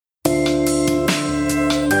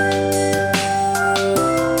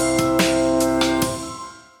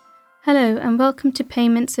and welcome to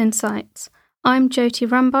Payments Insights. I'm Jyoti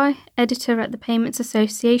Rambai, editor at the Payments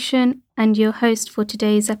Association and your host for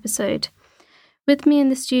today's episode. With me in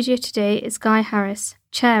the studio today is Guy Harris,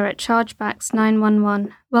 chair at Chargebacks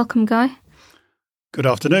 911. Welcome, Guy. Good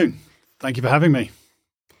afternoon. Thank you for having me.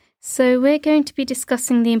 So we're going to be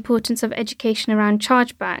discussing the importance of education around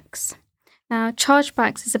chargebacks. Now,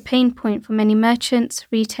 chargebacks is a pain point for many merchants,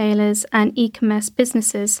 retailers, and e-commerce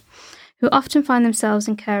businesses who often find themselves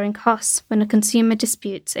incurring costs when a consumer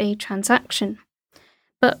disputes a transaction.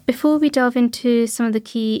 But before we delve into some of the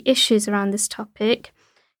key issues around this topic,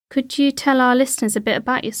 could you tell our listeners a bit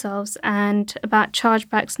about yourselves and about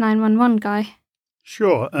Chargebacks 911, Guy?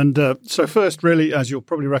 Sure. And so first, really, as you'll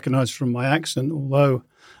probably recognise from my accent, although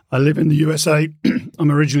I live in the USA,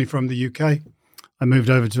 I'm originally from the UK. I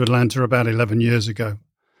moved over to Atlanta about 11 years ago.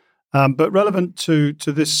 But relevant to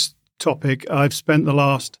this topic, I've spent the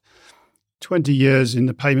last 20 years in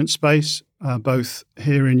the payment space, both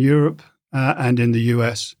here in Europe and in the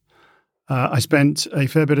US. I spent a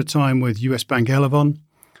fair bit of time with US Bank Elevon,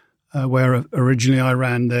 where originally I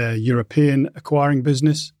ran their European acquiring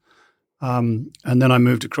business. And then I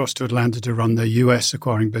moved across to Atlanta to run their US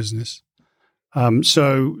acquiring business.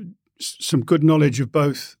 So some good knowledge of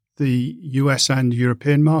both the US and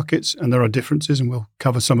European markets, and there are differences, and we'll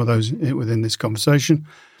cover some of those within this conversation.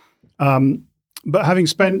 But having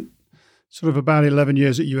spent sort of about 11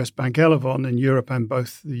 years at US Bank Elevon in Europe and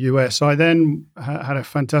both the US, I then had a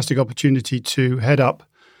fantastic opportunity to head up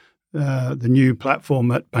the new platform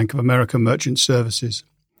at Bank of America Merchant Services.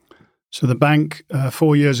 So the bank,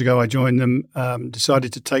 4 years ago, I joined them,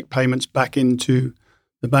 decided to take payments back into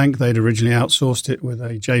the bank. They'd originally outsourced it with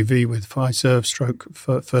a JV with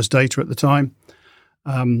Fiserv First Data at the time.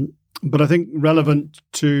 But I think relevant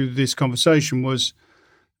to this conversation was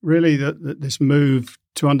really that this move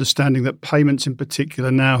to understanding that payments in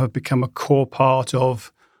particular now have become a core part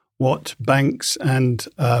of what banks and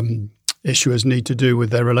issuers need to do with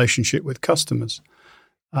their relationship with customers.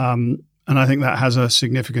 And I think that has a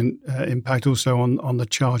significant impact also on the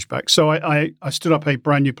chargeback. So I stood up a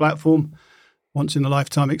brand new platform, once in a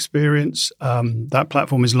lifetime experience. That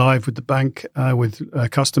platform is live with the bank, with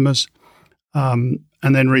customers. And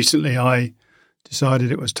then recently I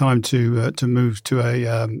decided it was time to move to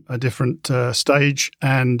a different stage,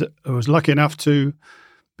 and I was lucky enough to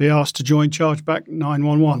be asked to join Chargeback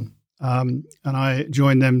 911. And I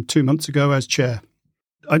joined them 2 months ago as chair.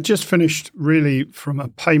 I just finished really from a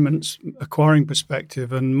payments acquiring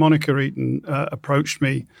perspective, and Monica Eaton approached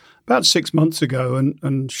me about 6 months ago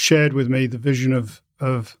and shared with me the vision of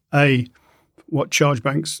what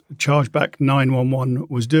Chargeback 911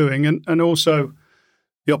 was doing, and also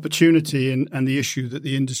the opportunity and the issue that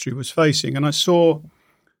the industry was facing. And I saw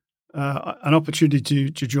an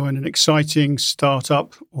opportunity to join an exciting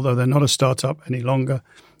startup, although they're not a startup any longer,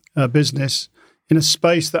 business in a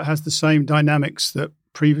space that has the same dynamics that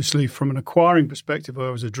previously from an acquiring perspective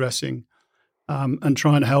I was addressing, and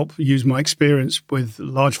trying to help use my experience with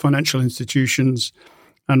large financial institutions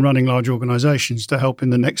and running large organizations to help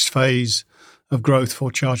in the next phase of growth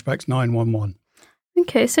for Chargebacks 911.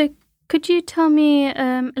 Okay, so could you tell me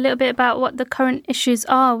a little bit about what the current issues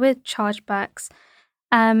are with chargebacks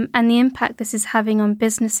and the impact this is having on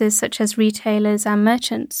businesses such as retailers and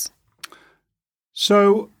merchants?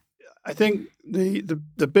 So I think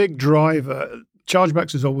the big driver,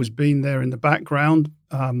 chargebacks has always been there in the background,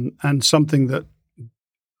 and something that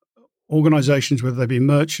organizations, whether they be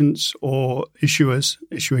merchants or issuers,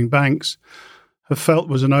 issuing banks, have felt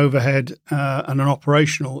was an overhead and an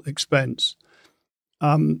operational expense.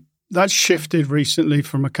 That's shifted recently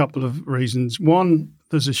from a couple of reasons. One,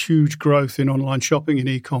 there's a huge growth in online shopping and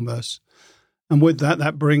e-commerce. And with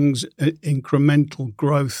that brings incremental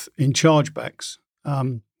growth in chargebacks.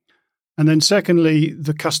 And then secondly,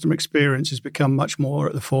 the customer experience has become much more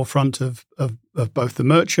at the forefront of both the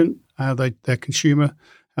merchant, how they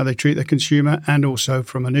treat their consumer, and also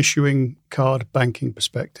from an issuing card banking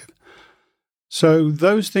perspective. So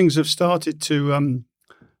those things have started to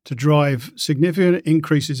drive significant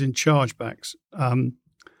increases in chargebacks. And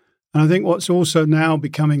I think what's also now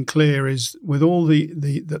becoming clear is with all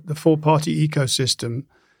the four-party ecosystem,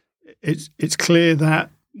 it's clear that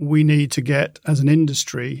we need to get, as an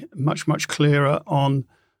industry, much, much clearer on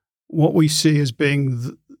what we see as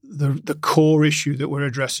being the core issue that we're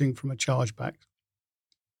addressing from a chargeback.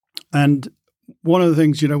 And one of the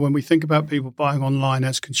things, when we think about people buying online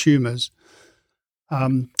as consumers,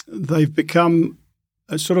 they've become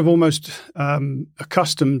sort of almost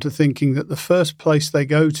accustomed to thinking that the first place they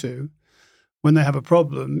go to when they have a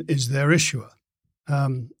problem is their issuer,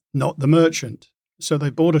 not the merchant. So they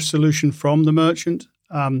bought a solution from the merchant,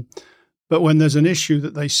 But when there's an issue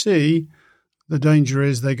that they see, the danger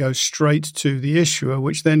is they go straight to the issuer,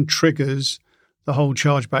 which then triggers the whole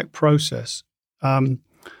chargeback process. And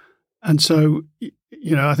so,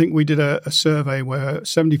 I think we did a survey where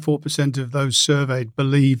 74% of those surveyed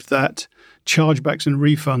believed that chargebacks and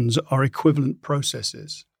refunds are equivalent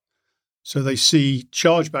processes. So they see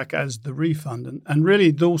chargeback as the refund and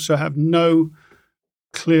really they also have no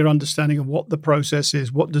clear understanding of what the process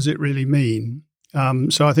is, what does it really mean.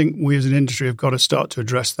 So I think we as an industry have got to start to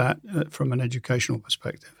address that from an educational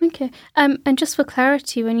perspective. Okay. And just for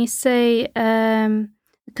clarity, when you say the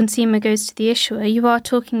consumer goes to the issuer, you are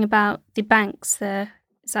talking about the banks there.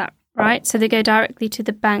 Is that right? So they go directly to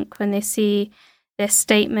the bank when they see their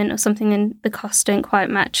statement or something and the costs don't quite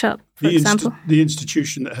match up, for example? The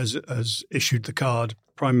institution that has issued the card,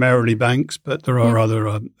 primarily banks, but there are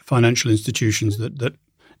other financial institutions that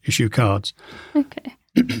issue cards. Okay.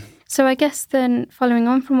 So I guess then following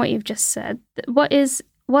on from what you've just said, what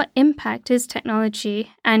impact is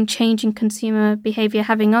technology and changing consumer behaviour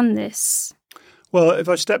having on this? Well, if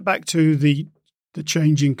I step back to the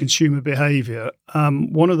changing consumer behaviour,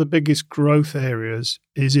 one of the biggest growth areas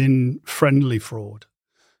is in friendly fraud.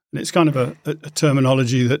 And it's kind of a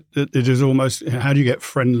terminology that it is almost, how do you get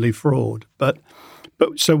friendly fraud? But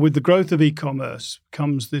so with the growth of e-commerce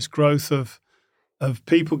comes this growth of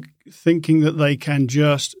people thinking that they can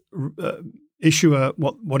just issue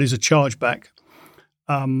what is a chargeback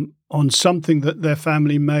on something that their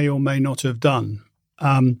family may or may not have done.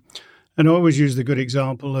 And I always use the good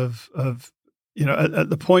example of at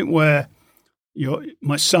the point where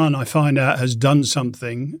my son, I find out, has done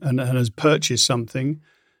something and has purchased something.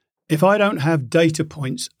 If I don't have data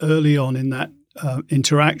points early on in that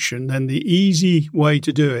interaction, then the easy way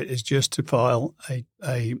to do it is just to file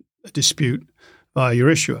a dispute via your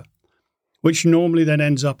issuer, which normally then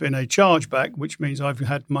ends up in a chargeback, which means I've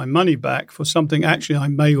had my money back for something actually I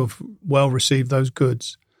may have well received those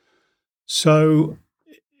goods. So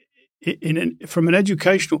from an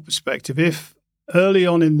educational perspective, if early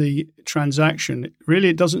on in the transaction, really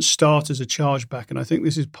it doesn't start as a chargeback, and I think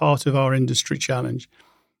this is part of our industry challenge.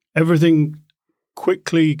 Everything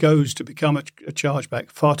quickly goes to become a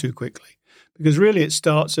chargeback far too quickly because really it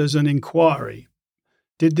starts as an inquiry.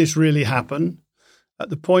 Did this really happen? At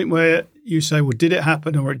the point where you say, well, did it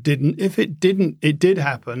happen or it didn't? If it didn't, it did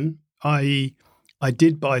happen, i.e. I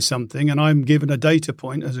did buy something and I'm given a data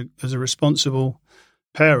point as a responsible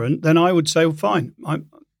parent, then I would say, well, fine,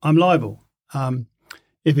 I'm liable.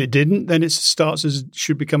 If it didn't, then it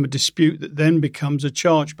should become a dispute that then becomes a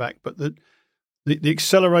chargeback. But the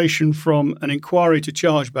acceleration from an inquiry to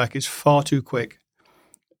chargeback is far too quick,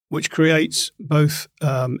 which creates both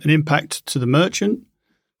an impact to the merchant.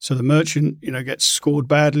 So the merchant, gets scored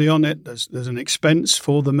badly on it. There's an expense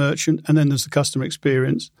for the merchant, and then there's the customer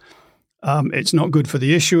experience. It's not good for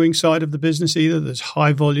the issuing side of the business either. There's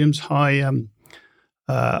high volumes, high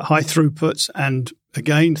throughputs, and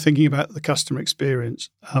again, thinking about the customer experience.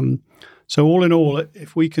 So all in all,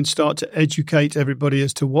 if we can start to educate everybody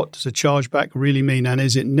as to what does a chargeback really mean and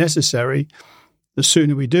is it necessary, the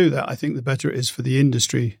sooner we do that, I think the better it is for the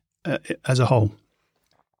industry as a whole.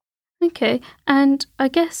 Okay. And I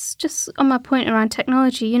guess just on my point around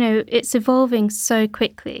technology, it's evolving so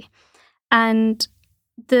quickly. And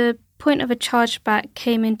the point of a chargeback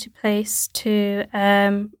came into place to,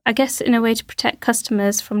 I guess, in a way to protect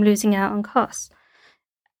customers from losing out on costs.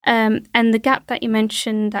 And the gap that you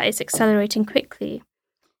mentioned that is accelerating quickly,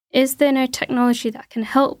 is there no technology that can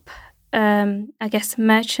help, I guess,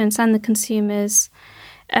 merchants and the consumers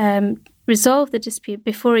resolve the dispute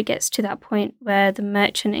before it gets to that point where the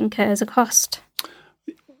merchant incurs a cost?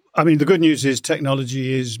 I mean, the good news is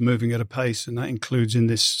technology is moving at a pace, and that includes in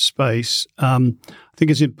this space. I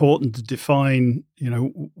think it's important to define,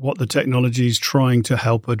 what the technology is trying to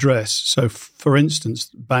help address. So, for instance,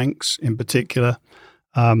 banks in particular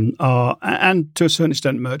are, and to a certain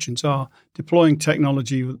extent merchants are, deploying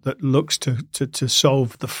technology that looks to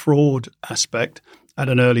solve the fraud aspect at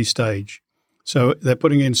an early stage. So they're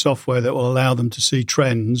putting in software that will allow them to see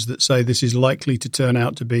trends that say this is likely to turn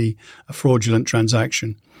out to be a fraudulent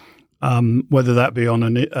transaction, whether that be on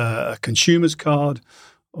a consumer's card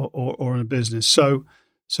or in a business. So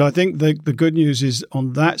I think the good news is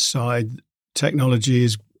on that side, technology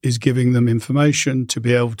is giving them information to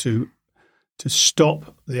be able to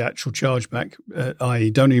stop the actual chargeback,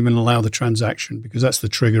 i.e. don't even allow the transaction because that's the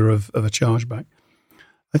trigger of a chargeback.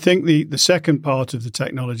 I think the second part of the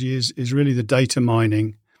technology is really the data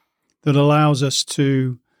mining that allows us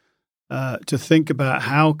to think about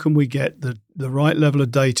how can we get the right level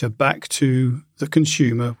of data back to the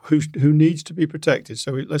consumer who needs to be protected.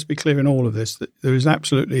 So let's be clear in all of this that there is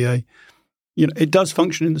absolutely it does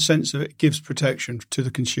function in the sense that it gives protection to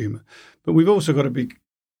the consumer. But we've also got to be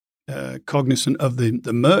cognizant of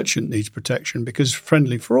the merchant needs protection, because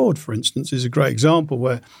friendly fraud, for instance, is a great example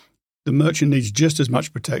where the merchant needs just as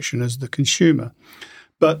much protection as the consumer.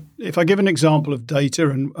 But if I give an example of data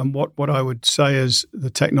and what I would say is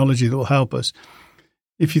the technology that will help us,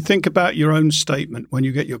 if you think about your own statement, when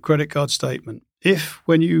you get your credit card statement, if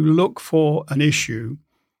when you look for an issue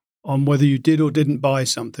on whether you did or didn't buy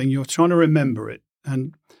something, you're trying to remember it.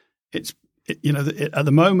 And at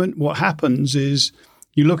the moment, what happens is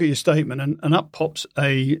you look at your statement and up pops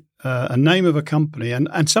a name of a company.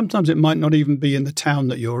 And sometimes it might not even be in the town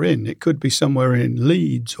that you're in. It could be somewhere in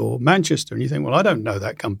Leeds or Manchester. And you think, well, I don't know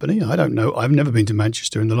that company. I don't know. I've never been to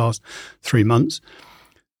Manchester in the last 3 months.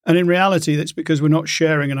 And in reality, that's because we're not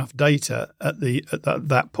sharing enough data at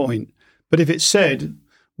that point. But if it said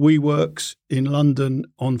WeWorks in London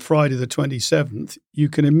on Friday the 27th, you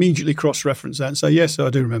can immediately cross-reference that and say, yes, I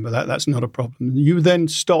do remember that. That's not a problem. You then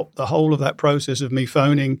stop the whole of that process of me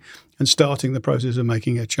phoning and starting the process of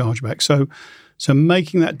making a chargeback. So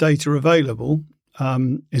making that data available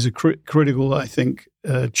is a critical, I think,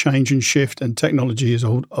 change and shift, and technology is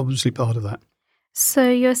obviously part of that. So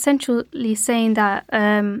you're essentially saying that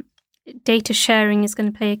data sharing is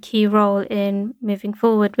going to play a key role in moving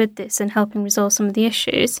forward with this and helping resolve some of the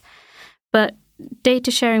issues. But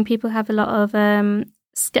data sharing, people have a lot of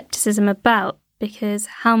skepticism about, because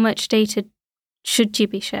how much data should you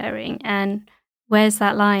be sharing and where's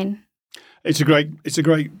that line? It's a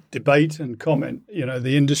great debate and comment.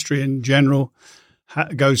 The industry in general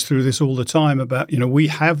goes through this all the time about, we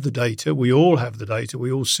have the data, we all have the data,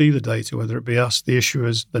 we all see the data, whether it be us, the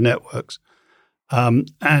issuers, the networks.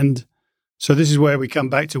 And so this is where we come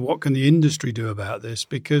back to what can the industry do about this,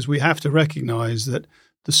 because we have to recognize that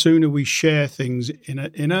the sooner we share things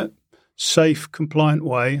in a safe, compliant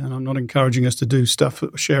way, and I'm not encouraging us to do stuff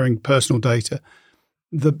sharing personal data,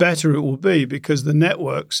 the better it will be, because the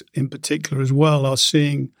networks in particular as well are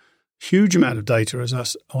seeing huge amount of data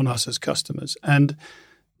on us as customers. And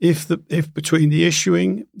if between the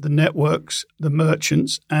issuing, the networks, the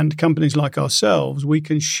merchants, and companies like ourselves, we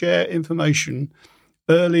can share information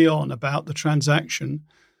early on about the transaction,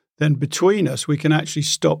 then between us, we can actually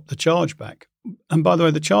stop the chargeback. And by the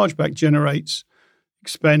way, the chargeback generates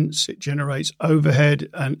expense, it generates overhead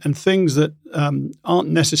and things that aren't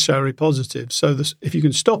necessarily positive. So if you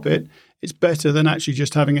can stop it, it's better than actually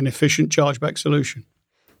just having an efficient chargeback solution.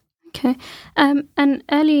 Okay. And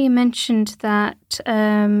earlier you mentioned that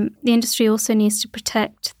the industry also needs to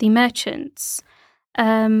protect the merchants.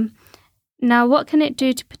 Now, what can it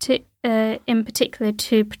do in particular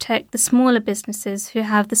to protect the smaller businesses who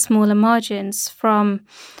have the smaller margins from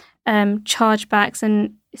chargebacks,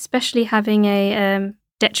 and especially having a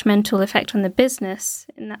detrimental effect on the business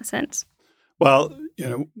in that sense? Well,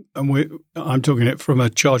 I'm talking it from a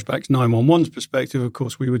chargebacks 911's perspective. Of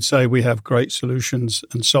course, we would say we have great solutions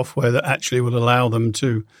and software that actually will allow them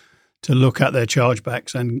to look at their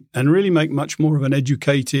chargebacks and really make much more of an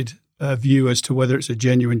educated view as to whether it's a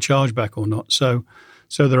genuine chargeback or not. So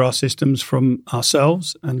there are systems from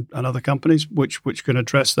ourselves and other companies which can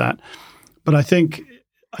address that. But I think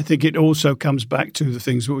it also comes back to the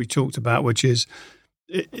things that we talked about, which is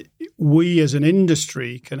we as an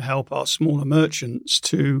industry can help our smaller merchants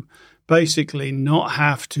to basically not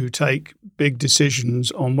have to take big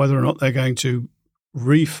decisions on whether or not they're going to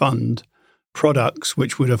refund products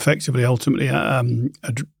which would effectively ultimately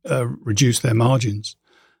reduce their margins.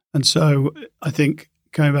 And so I think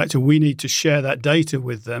going back to, we need to share that data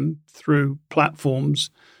with them through platforms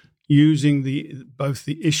using both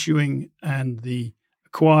the issuing and the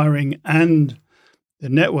acquiring and the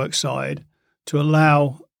network side to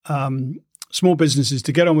allow small businesses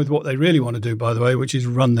to get on with what they really want to do, by the way, which is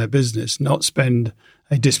run their business, not spend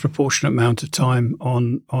a disproportionate amount of time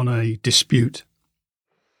on a dispute.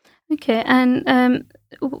 Okay, and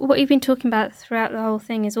what you've been talking about throughout the whole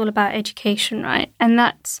thing is all about education, right? And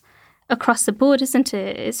that's across the board, isn't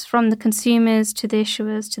it? It's from the consumers to the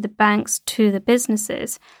issuers to the banks to the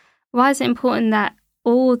businesses. Why is it important that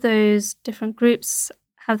all those different groups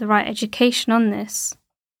have the right education on this?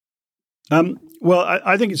 Well,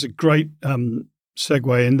 I think it's a great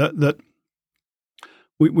segue in that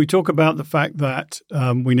we talk about the fact that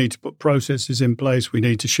we need to put processes in place, we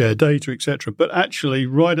need to share data, etc. But actually,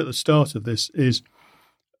 right at the start of this is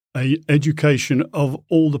a education of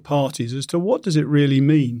all the parties as to what does it really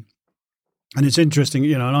mean. And it's interesting,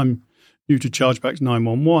 and I'm new to chargebacks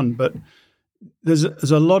 911, but there's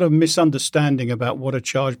a lot of misunderstanding about what a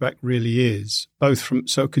chargeback really is,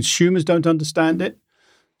 so consumers don't understand it.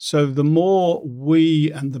 So the more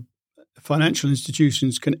we and financial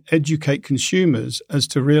institutions can educate consumers as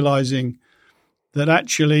to realizing that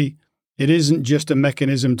actually it isn't just a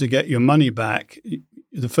mechanism to get your money back.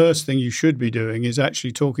 The first thing you should be doing is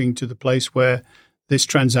actually talking to the place where this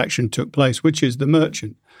transaction took place, which is the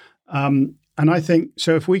merchant. And I think,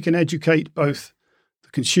 so if we can educate both the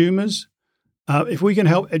consumers, if we can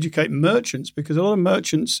help educate merchants, because a lot of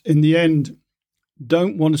merchants in the end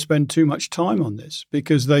don't want to spend too much time on this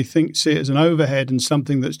because they see it as an overhead and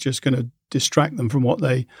something that's just going to distract them from what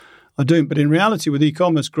they are doing. But in reality, with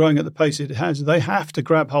e-commerce growing at the pace it has, they have to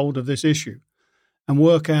grab hold of this issue and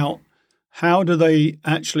work out how do they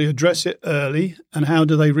actually address it early and how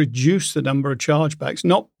do they reduce the number of chargebacks,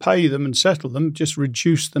 not pay them and settle them, just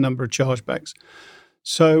reduce the number of chargebacks.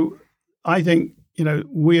 So I think,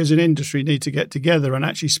 we as an industry need to get together and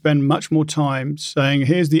actually spend much more time saying,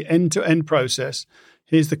 here's the end-to-end process,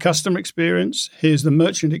 here's the customer experience, here's the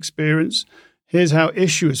merchant experience, here's how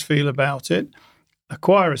issuers feel about it,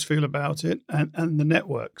 acquirers feel about it, and the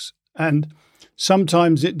networks. And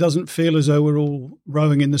sometimes it doesn't feel as though we're all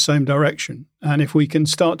rowing in the same direction. And if we can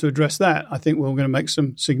start to address that, I think we're going to make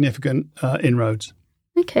some significant inroads.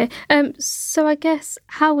 Okay. So I guess,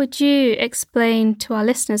 how would you explain to our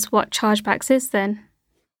listeners what chargebacks is then?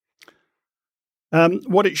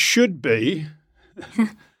 What it should be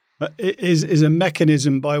is a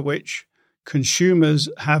mechanism by which consumers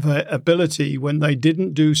have an ability when they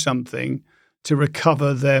didn't do something to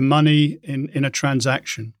recover their money in a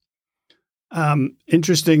transaction.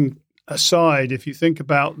 Interesting aside, if you think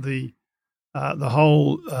about the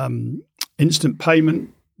whole instant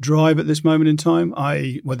payment drive at this moment in time,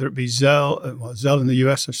 i.e. whether it be Zelle in the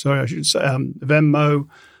US, Venmo,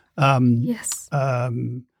 yes,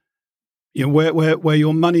 where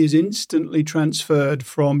your money is instantly transferred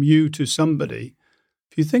from you to somebody.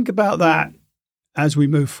 If you think about that as we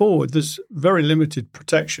move forward, there's very limited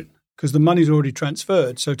protection because the money's already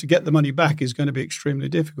transferred. So to get the money back is going to be extremely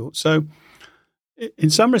difficult. So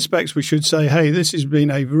in some respects, we should say, hey, this has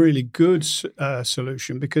been a really good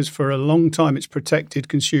solution because for a long time it's protected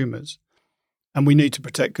consumers and we need to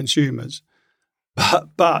protect consumers.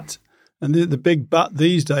 But and the big but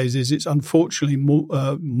these days is it's unfortunately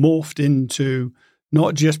morphed into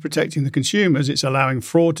not just protecting the consumers, it's allowing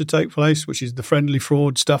fraud to take place, which is the friendly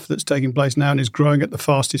fraud stuff that's taking place now and is growing at the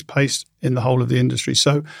fastest pace in the whole of the industry.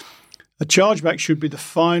 So a chargeback should be the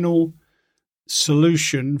final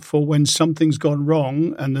solution for when something's gone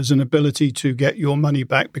wrong and there's an ability to get your money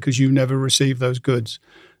back because you never received those goods.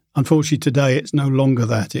 Unfortunately, today it's no longer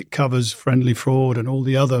that. It covers friendly fraud and all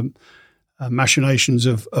the other machinations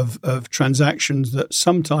of transactions that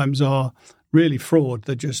sometimes are really fraud.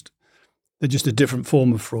 They're just a different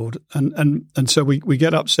form of fraud. And so we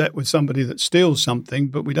get upset with somebody that steals something,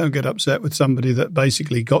 but we don't get upset with somebody that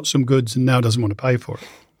basically got some goods and now doesn't want to pay for it.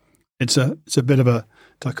 It's a bit of a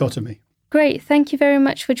dichotomy. Great. Thank you very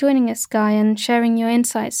much for joining us, Guy, and sharing your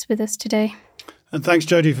insights with us today. And thanks,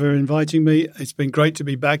 Jodie, for inviting me. It's been great to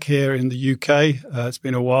be back here in the UK. It's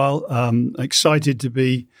been a while. Excited to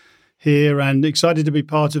be here and excited to be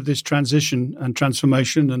part of this transition and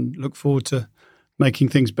transformation and look forward to making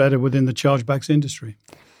things better within the chargebacks industry.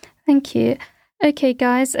 Thank you. Okay,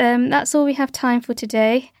 guys, that's all we have time for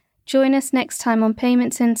today. Join us next time on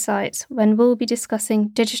Payments Insights when we'll be discussing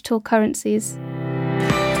digital currencies.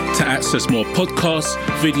 To access more podcasts,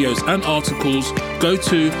 videos and articles, go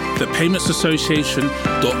to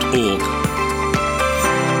thepaymentsassociation.org.